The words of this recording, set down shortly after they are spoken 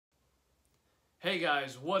Hey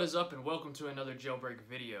guys, what is up and welcome to another jailbreak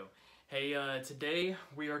video. Hey, today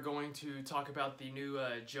we are going to talk about the new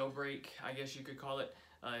jailbreak, I guess you could call it.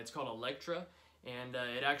 It's called Electra, and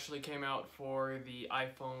it actually came out for the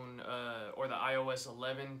iPhone or the iOS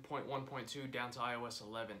 11.1.2 down to iOS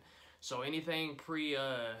 11. So anything pre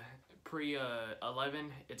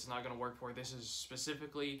 11, it's not going to work for. This is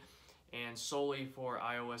specifically and solely for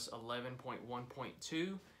iOS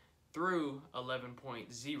 11.1.2 through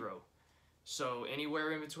 11.0. So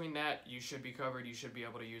anywhere in between that, you should be covered. You should be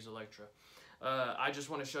able to use Electra. I just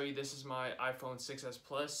want to show you, this is my iPhone 6s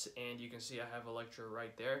Plus, and you can see I have Electra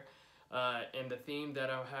right there. And the theme that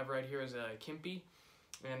I have right here is Kimpy.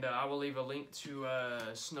 And I will leave a link to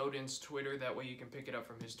Snowden's Twitter. That way you can pick it up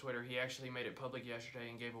from his Twitter. He actually made it public yesterday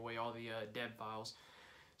and gave away all the dev files.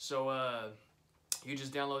 So you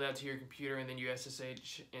just download that to your computer, and then you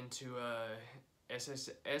SSH into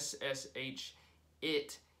SSH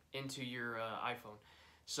it into your iPhone.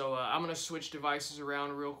 So I'm going to switch devices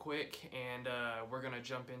around real quick, and we're going to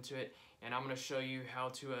jump into it, and I'm going to show you how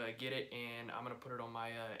to get it, and I'm going to put it on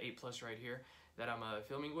my 8 Plus right here that I'm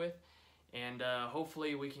filming with, and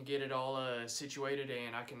hopefully we can get it all situated,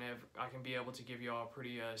 and I can be able to give you all a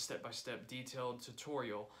pretty step-by-step detailed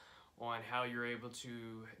tutorial on how you're able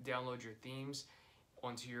to download your themes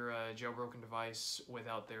onto your jailbroken device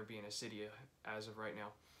without there being a Cydia as of right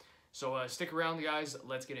now. So stick around, guys.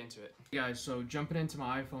 Let's get into it. Guys, so jumping into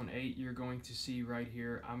my iPhone 8, you're going to see right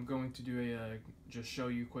here, I'm going to do just show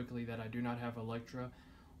you quickly that I do not have Electra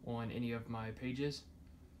on any of my pages.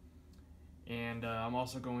 And I'm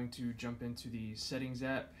also going to jump into the settings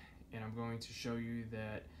app, and I'm going to show you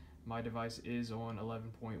that my device is on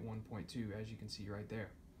 11.1.2, as you can see right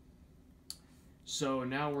there. So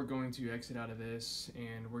now we're going to exit out of this,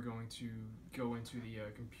 and we're going to go into the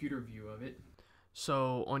computer view of it.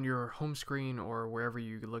 So on your home screen or wherever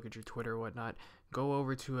you look at your Twitter or whatnot, go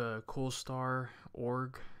over to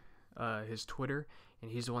Coolstar.org, his Twitter,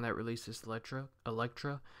 and he's the one that released this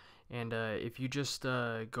Electra. And if you just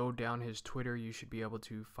go down his Twitter, you should be able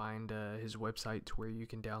to find his website to where you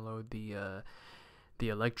can download the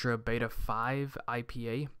Electra Beta 5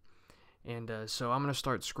 IPA. And so I'm going to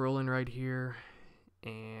start scrolling right here,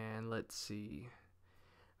 and let's see,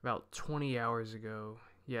 about 20 hours ago.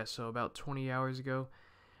 Yeah, so about 20 hours ago,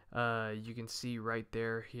 you can see right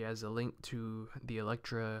there he has a link to the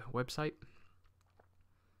Electra website.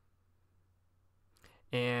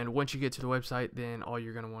 And once you get to the website, then all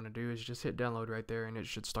you're going to want to do is just hit download right there, and it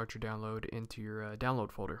should start your download into your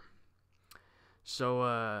download folder. So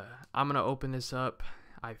I'm going to open this up.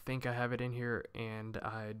 I think I have it in here, and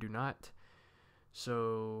I do not.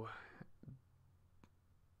 So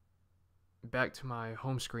back to my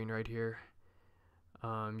home screen right here.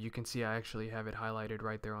 You can see I actually have it highlighted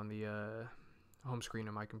right there on the home screen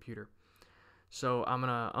of my computer. So I'm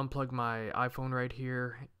gonna unplug my iPhone right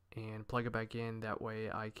here and plug it back in. That way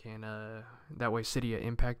I can Cydia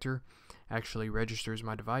Impactor actually registers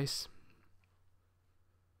my device.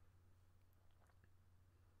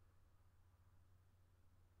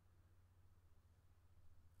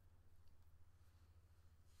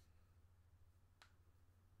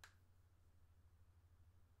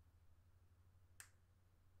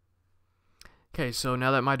 Okay, so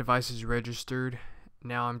now that my device is registered,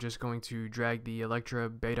 now I'm just going to drag the Electra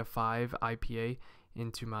Beta 5 IPA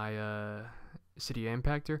into my Cydia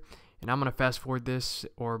Impactor, and I'm going to fast forward this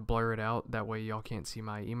or blur it out, that way y'all can't see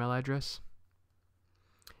my email address.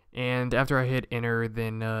 And after I hit enter,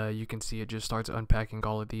 then you can see it just starts unpacking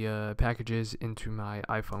all of the packages into my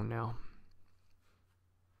iPhone now.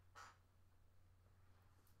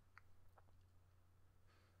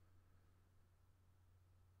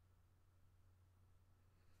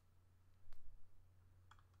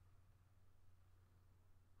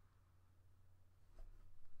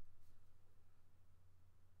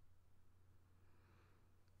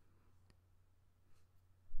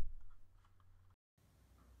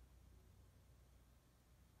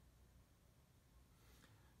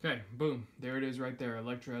 Okay, boom, there it is right there.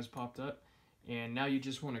 Electra has popped up, and now you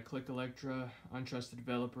just want to click Electra, untrusted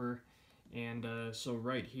developer, and so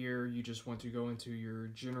right here you just want to go into your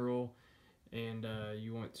general, and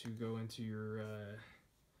you want to go into your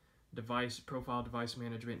device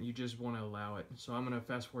management, and you just want to allow it. So I'm going to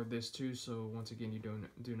fast forward this too, so once again you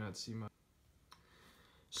do not see my.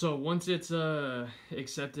 So once it's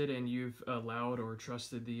accepted and you've allowed or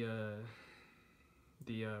trusted the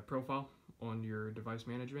profile on your device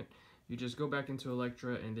management, you just go back into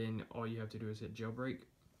Electra, and then all you have to do is hit jailbreak.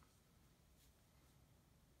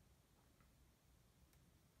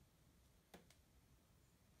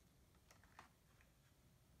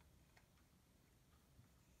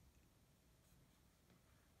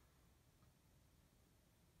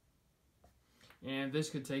 And this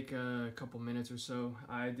could take a couple minutes or so.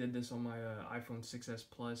 I did this on my iPhone 6s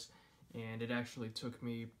Plus, and it actually took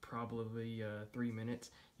me probably 3 minutes.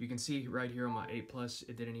 You can see right here on my 8 Plus,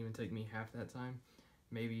 it didn't even take me half that time,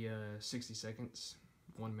 maybe 60 seconds,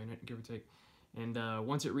 1 minute, give or take. And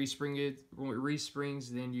once it resprings,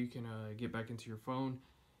 then you can get back into your phone.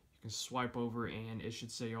 You can swipe over, and it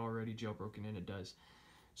should say already jailbroken, and it does.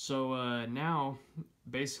 So now,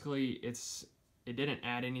 basically, it didn't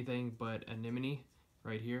add anything but anonymity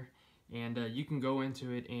right here, and you can go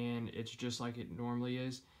into it, and it's just like it normally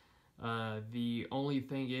is. The only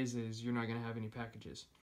thing is you're not gonna have any packages.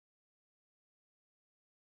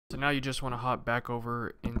 So now you just want to hop back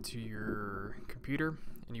over into your computer,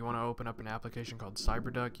 and you want to open up an application called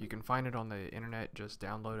Cydia. You can find it on the internet. Just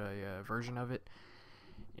download a version of it.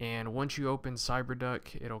 And once you open Cydia,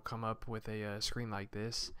 it'll come up with a screen like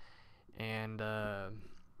this, and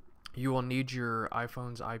you will need your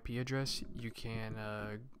iPhone's IP address. You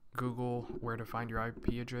can Google where to find your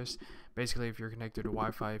IP address. Basically, if you're connected to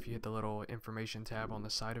Wi-Fi, if you hit the little information tab on the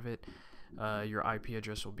side of it, your IP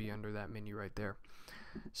address will be under that menu right there.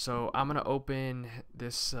 So I'm gonna open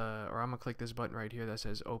this, or I'm gonna click this button right here that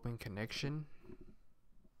says Open Connection,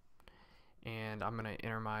 and I'm gonna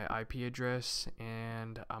enter my IP address,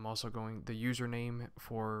 and I'm also going, the username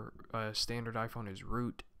for a standard iPhone is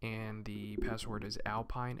root, and the password is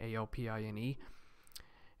Alpine, ALPINE,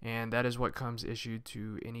 and that is what comes issued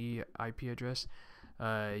to any IP address.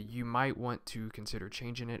 You might want to consider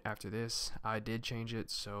changing it after this. I did change it,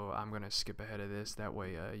 so I'm gonna skip ahead of this. That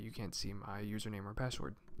way you can't see my username or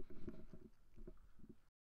password.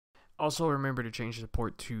 Also, remember to change the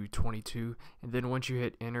port to 22, and then once you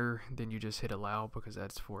hit enter, then you just hit allow, because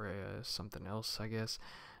that's for something else, I guess.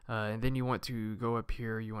 And then you want to go up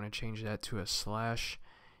here, you want to change that to a /,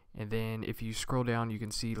 and then if you scroll down, you can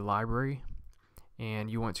see library, and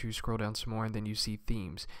you want to scroll down some more, and then you see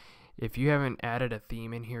themes. If you haven't added a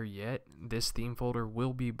theme in here yet, this theme folder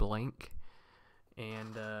will be blank,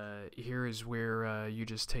 and here is where you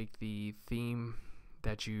just take the theme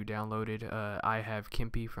that you downloaded. I have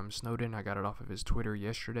Kimpy from Snowden. I got it off of his Twitter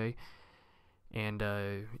yesterday, and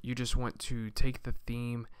you just want to take the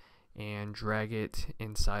theme and drag it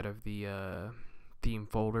inside of the theme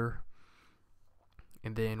folder,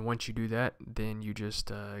 and then once you do that, then you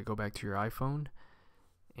just go back to your iPhone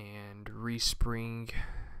and respring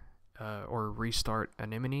or restart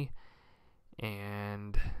anonymity,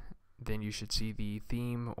 and then you should see the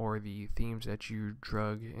theme or the themes that you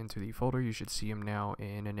drug into the folder. You should see them now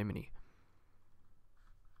in anonymity.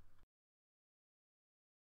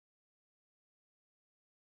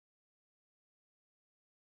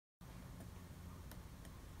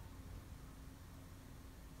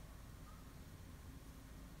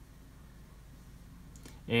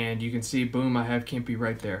 And you can see, boom, I have Kimpy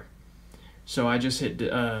right there. So I just hit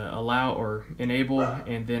allow or enable,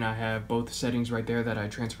 and then I have both settings right there that I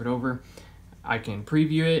transferred over. I can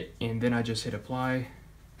preview it, and then I just hit apply.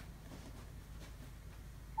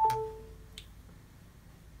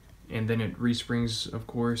 And then it resprings, of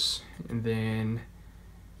course, and then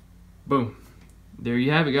boom. There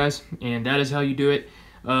you have it, guys, and that is how you do it.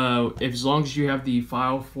 As long as you have the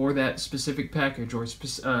file for that specific package or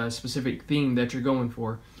specific theme that you're going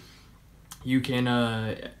for, you can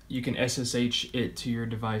SSH it to your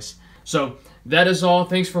device. So that is all.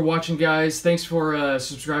 Thanks for watching, guys. Thanks for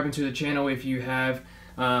subscribing to the channel if you have.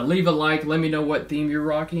 Leave a like. Let me know what theme you're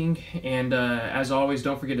rocking. And as always,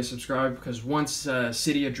 don't forget to subscribe, because once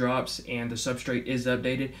Cydia drops and the substrate is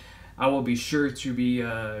updated, I will be sure to be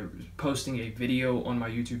posting a video on my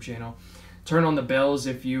YouTube channel. Turn on the bells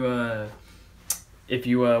if you want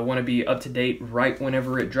to be up to date right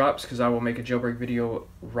whenever it drops, because I will make a jailbreak video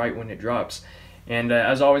right when it drops. And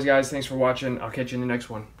as always, guys, thanks for watching. I'll catch you in the next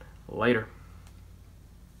one. Later.